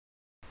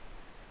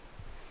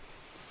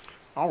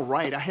All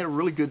right, I had a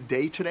really good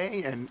day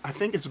today, and I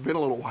think it's been a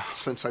little while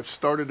since I've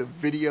started a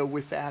video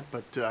with that,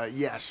 but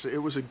yes, it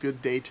was a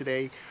good day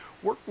today.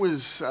 Work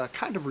was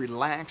kind of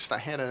relaxed. I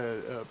had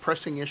a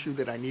pressing issue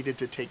that I needed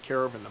to take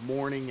care of in the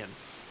morning, and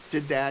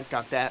did that,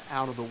 got that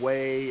out of the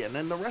way, and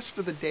then the rest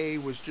of the day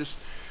was just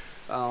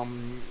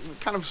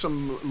kind of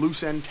some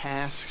loose end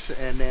tasks,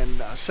 and then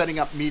setting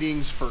up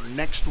meetings for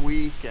next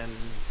week, and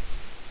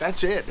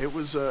that's it. It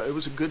was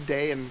a good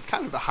day, and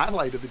kind of the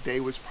highlight of the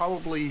day was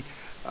probably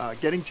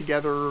getting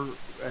together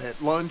at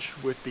lunch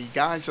with the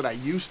guys that I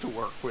used to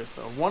work with.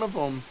 One of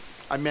them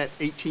I met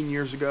 18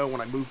 years ago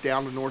when I moved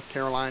down to North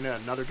Carolina.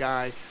 Another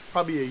guy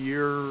probably a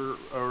year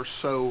or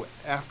so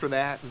after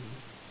that.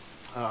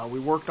 And we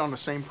worked on the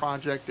same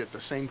project at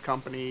the same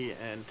company,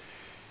 and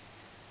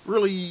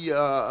really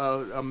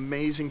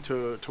amazing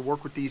to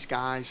work with these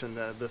guys, and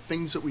the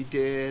things that we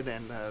did,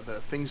 and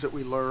the things that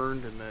we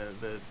learned, and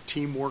the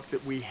teamwork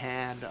that we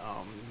had.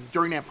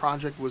 During that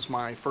project was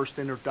my first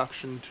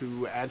introduction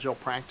to agile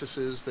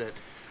practices that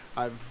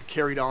I've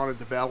carried on and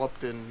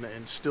developed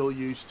and still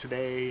use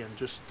today, and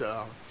just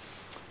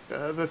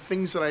the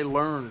things that I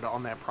learned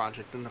on that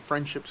project, and the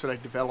friendships that I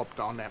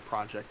developed on that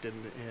project,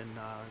 and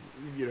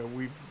you know,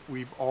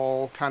 we've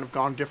all kind of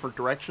gone different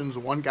directions.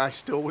 One guy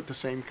still with the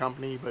same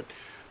company, but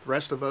the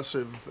rest of us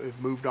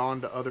have moved on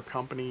to other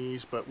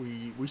companies, but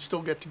we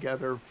still get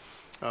together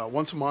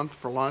once a month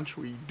for lunch.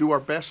 We do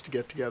our best to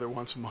get together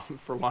once a month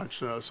for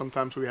lunch.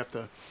 Sometimes we have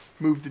to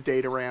move the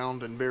date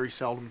around, and very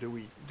seldom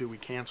do we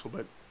cancel.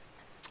 But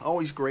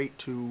always great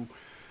to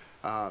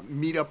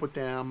meet up with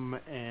them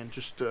and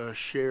just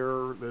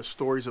share the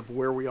stories of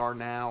where we are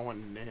now,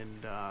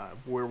 and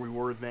where we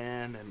were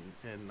then,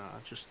 and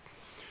just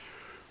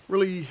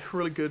really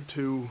good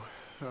to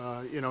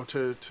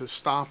to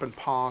stop and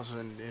pause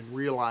and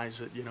realize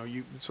that,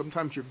 you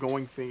sometimes you're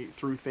going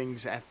through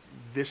things at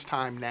this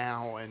time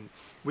now, and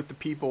with the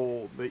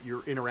people that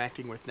you're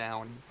interacting with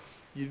now, and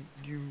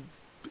you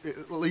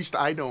at least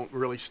I don't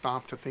really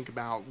stop to think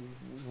about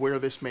where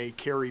this may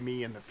carry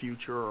me in the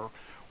future, or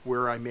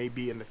where I may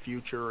be in the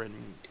future,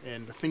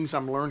 and the things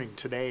I'm learning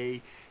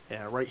today,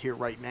 right here,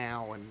 right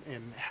now,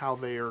 and how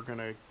they are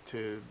going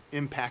to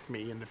impact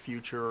me in the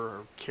future,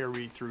 or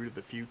carry through to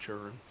the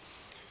future.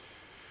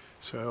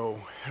 So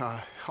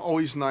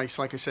always nice,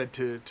 like I said,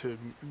 to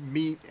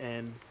meet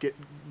and get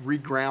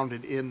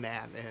regrounded in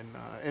that,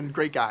 and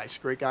great guys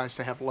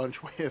to have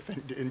lunch with,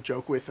 and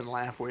joke with, and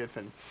laugh with,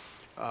 and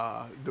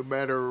no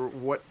matter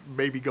what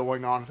may be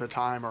going on at the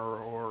time,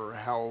 or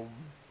how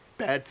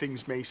bad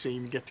things may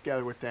seem, get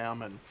together with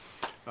them, and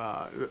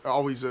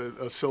always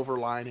a silver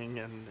lining,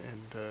 and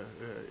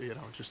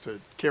just to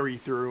carry you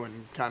through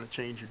and kind of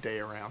change your day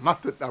around.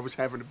 Not that I was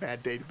having a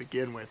bad day to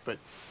begin with, but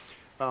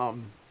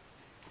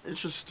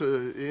it's just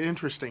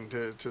interesting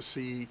to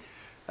see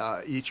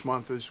each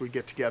month as we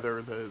get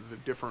together the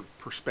different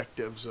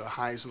perspectives,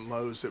 highs and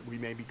lows that we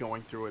may be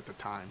going through at the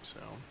time. So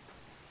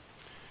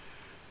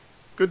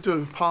good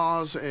to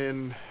pause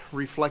and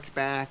reflect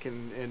back,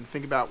 and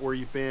think about where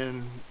you've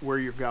been, where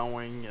you're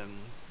going, and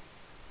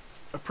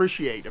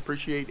appreciate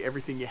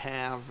everything you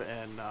have,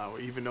 and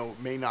even though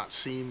it may not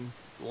seem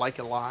like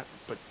a lot,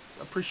 but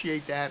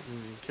appreciate that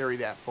and carry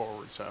that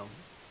forward. So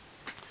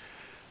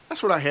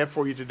that's what I have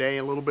for you today.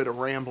 A little bit of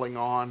rambling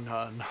on,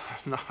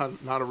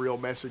 not a real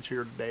message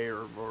here today,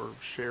 or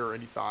share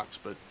any thoughts,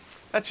 but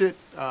that's it.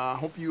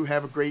 Hope you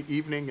have a great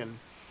evening, and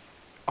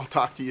I'll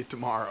talk to you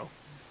tomorrow.